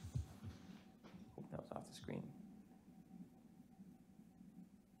 That was off the screen.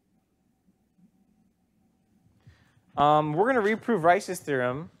 We're going to reprove Rice's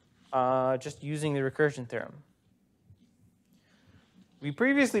theorem just using the recursion theorem. We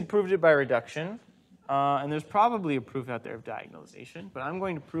previously proved it by reduction, and there's probably a proof out there of diagonalization, but I'm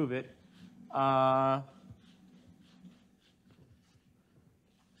going to prove it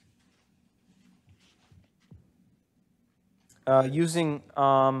using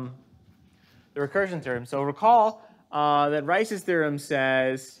the recursion theorem. So recall that Rice's theorem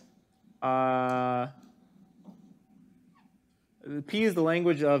says P is the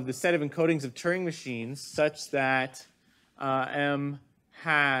language of the set of encodings of Turing machines such that M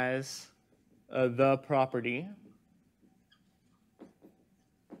has the property.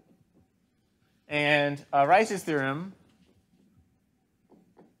 And Rice's theorem,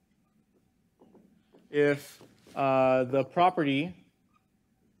 if the property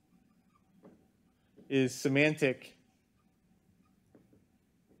is semantic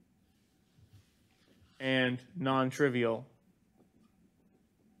and non-trivial,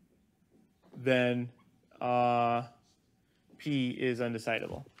 then P is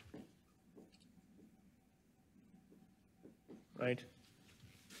undecidable. Right?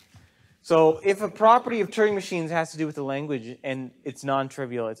 So if a property of Turing machines has to do with the language and it's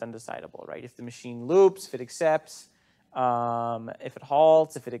non-trivial, it's undecidable, right? If the machine loops, if it accepts, if it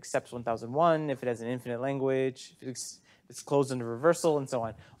halts, if it accepts 1001, if it has an infinite language, if it's closed under reversal, and so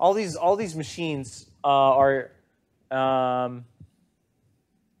on. All these machines all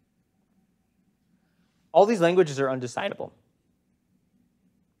these languages are undecidable.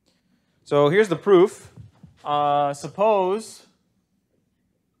 So here's the proof. Suppose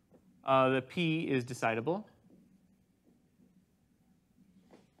that P is decidable.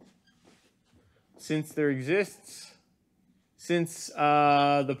 Since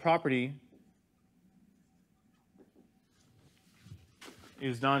the property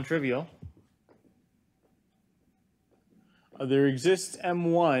is non-trivial, there exists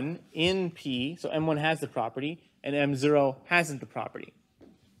M1 in P, so M1 has the property, and M0 hasn't the property,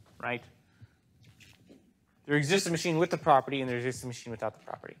 right? There exists a machine with the property, and there exists a machine without the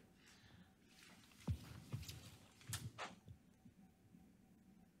property.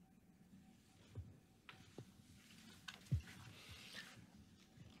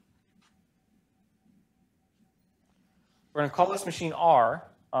 We're going to call this machine R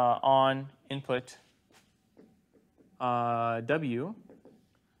on input W.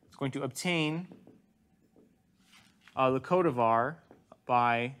 It's going to obtain the code of R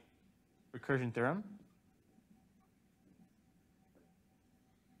by recursion theorem.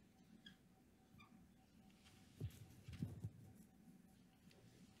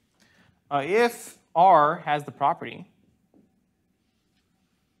 If R has the property,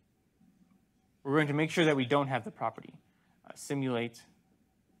 we're going to make sure that we don't have the property. Simulate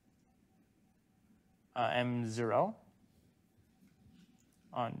M0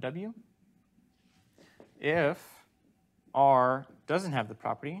 on W. If R doesn't have the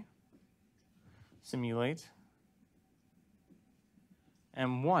property, simulate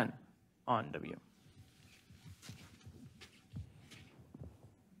M1 on W.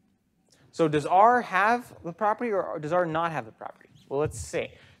 So does R have the property or does R not have the property? Well, let's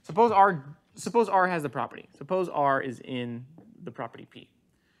say. Suppose R has the property. Suppose R is in the property P.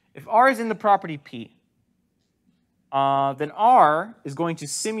 If R is in the property P, then R is going to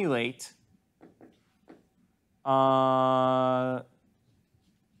simulate M0.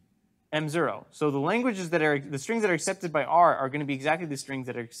 So the languages that are, the strings that are accepted by R are going to be exactly the strings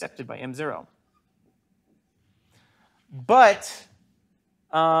that are accepted by M0. But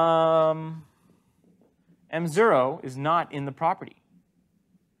M0 is not in the property.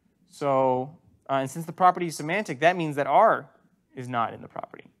 So, and since the property is semantic, that means that R is not in the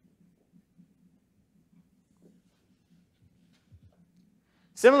property.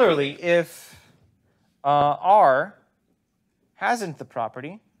 Similarly, if R hasn't the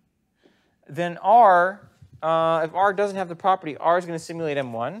property, then if R doesn't have the property, R is going to simulate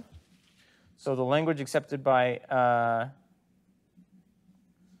M1. So the language accepted by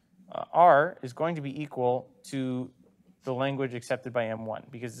R is going to be equal to the language accepted by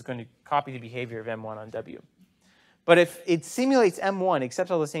M1 because it's going to copy the behavior of M1 on W. But if it simulates M1, accepts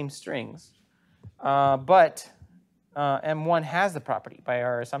all the same strings, but M1 has the property by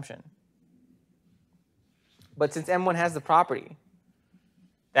our assumption. But since M1 has the property,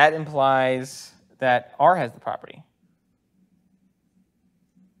 that implies that R has the property.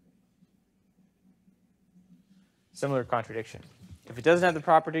 Similar contradiction. If it doesn't have the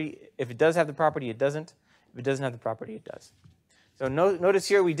property, if it does have the property, it doesn't. If it doesn't have the property, it does. So notice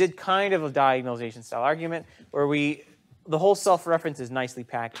here we did kind of a diagonalization style argument where the whole self-reference is nicely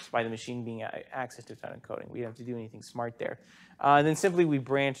packaged by the machine being access to a ton of coding. We don't have to do anything smart there. And then simply we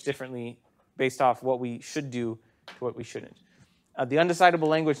branch differently based off what we should do to what we shouldn't. The undecidable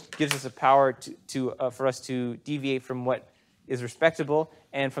language gives us a power for us to deviate from what is respectable,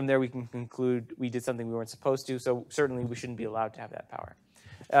 and from there we can conclude we did something we weren't supposed to, so certainly we shouldn't be allowed to have that power.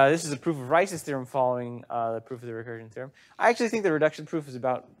 This is a proof of Rice's theorem following the proof of the recursion theorem. I actually think the reduction proof is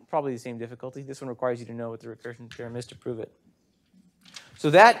about probably the same difficulty. This one requires you to know what the recursion theorem is to prove it. So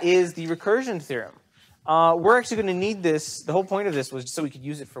that is the recursion theorem. We're actually going to need this. The whole point of this was just so we could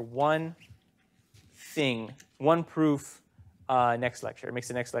use it for one thing, one proof next lecture. It makes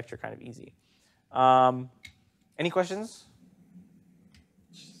the next lecture kind of easy. Any questions?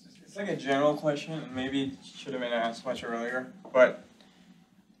 It's like a general question, and maybe it should have been asked much earlier. But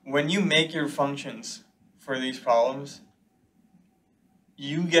when you make your functions for these problems,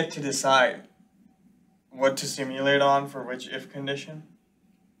 you get to decide what to simulate on for which if condition?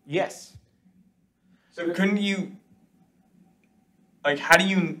 Yes. So couldn't you, like, how do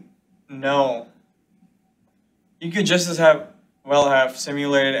you know? You could just as well have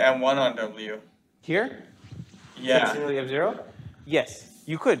simulated M1 on W. Here? Yeah. Simulate M0? Yes,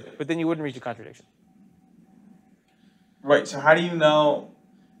 you could, but then you wouldn't reach a contradiction. Right, so how do you know?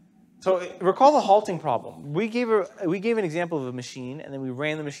 So recall the halting problem. We gave an example of a machine, and then we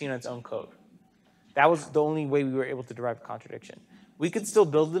ran the machine on its own code. That was the only way we were able to derive a contradiction. We could still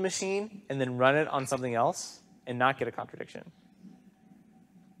build the machine and then run it on something else and not get a contradiction.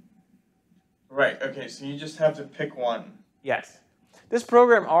 Right, okay, so you just have to pick one. Yes. This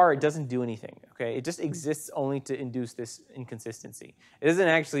program R doesn't do anything, okay? It just exists only to induce this inconsistency. It doesn't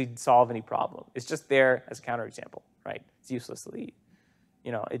actually solve any problem. It's just there as a counterexample, right? It's uselessly,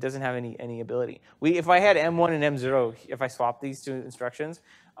 you know, it doesn't have any ability. If I had M1 and M0, if I swap these two instructions,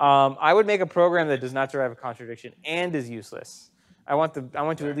 I would make a program that does not derive a contradiction and is useless. I want to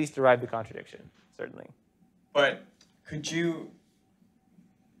at least derive the contradiction, certainly. But could you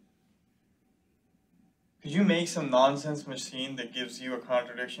make some nonsense machine that gives you a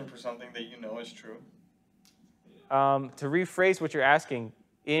contradiction for something that you know is true? To rephrase what you're asking,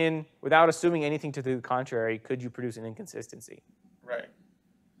 without assuming anything to the contrary, could you produce an inconsistency? Right.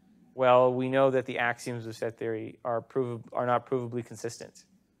 Well, we know that the axioms of set theory are not provably consistent.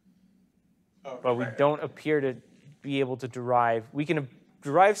 Okay, but we don't appear to be able to derive. We can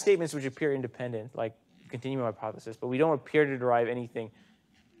derive statements which appear independent, like continuum hypothesis, but we don't appear to derive anything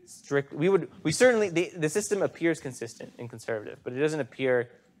strict. We certainly, the system appears consistent and conservative, but it doesn't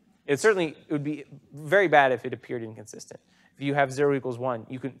appear, it would be very bad if it appeared inconsistent. If you have 0 equals 1,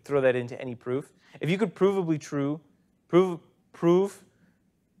 you could throw that into any proof. If you could provably prove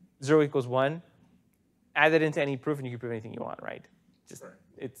 0 equals 1, add that into any proof and you can prove anything you want, right?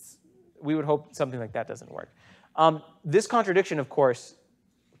 We would hope something like that doesn't work. This contradiction, of course,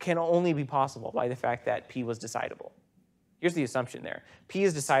 can only be possible by the fact that P was decidable. Here's the assumption there. P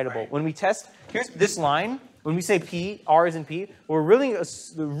is decidable. Right. When we test, here's this line. When we say P, R is in P, we're really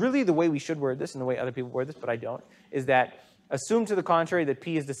the way we should word this and the way other people word this, but I don't, is that assume to the contrary that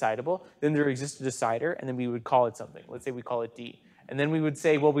P is decidable, then there exists a decider, and then we would call it something. Let's say we call it D. And then we would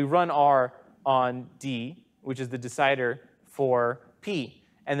say, well, we run R on D, which is the decider for P.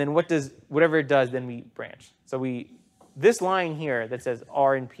 And then whatever it does, then we branch. So this line here that says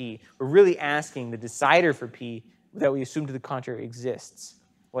R and P, we're really asking the decider for P that we assume to the contrary exists,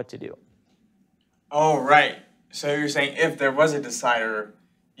 what to do. Oh, right. So you're saying if there was a decider,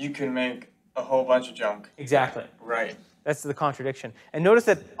 you can make a whole bunch of junk. Exactly. Right. That's the contradiction. And notice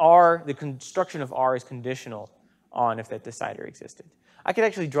that R, the construction of R is conditional on if that decider existed. I could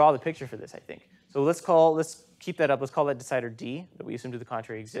actually draw the picture for this, I think. So let's keep that up. Let's call that decider D, that we assume to the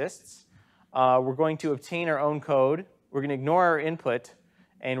contrary exists. We're going to obtain our own code. We're going to ignore our input,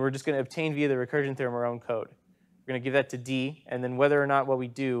 and we're just going to obtain via the recursion theorem our own code. We're going to give that to D, and then whether or not what we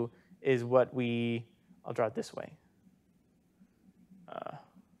do is I'll draw it this way.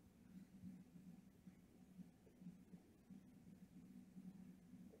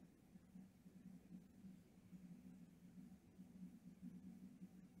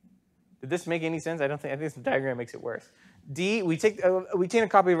 Did this make any sense? I think this diagram makes it worse. D, we obtain a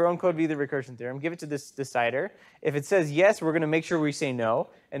copy of our own code via the recursion theorem, give it to this decider. If it says yes, we're going to make sure we say no.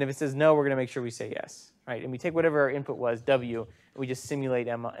 And if it says no, we're going to make sure we say yes. Right? And we take whatever our input was, W, and we just simulate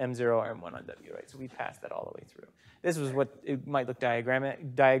M0 or M1 on W. Right? So we pass that all the way through. This was what it might look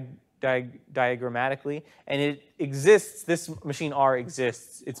diagrammatically. And it exists. This machine R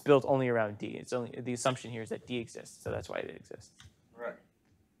exists. It's built only around D. The assumption here is that D exists. So that's why it exists. Right.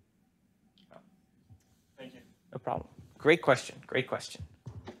 Thank you. No problem. Great question. Great question.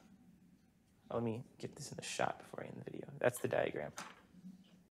 Let me get this in the shot before I end the video. That's the diagram.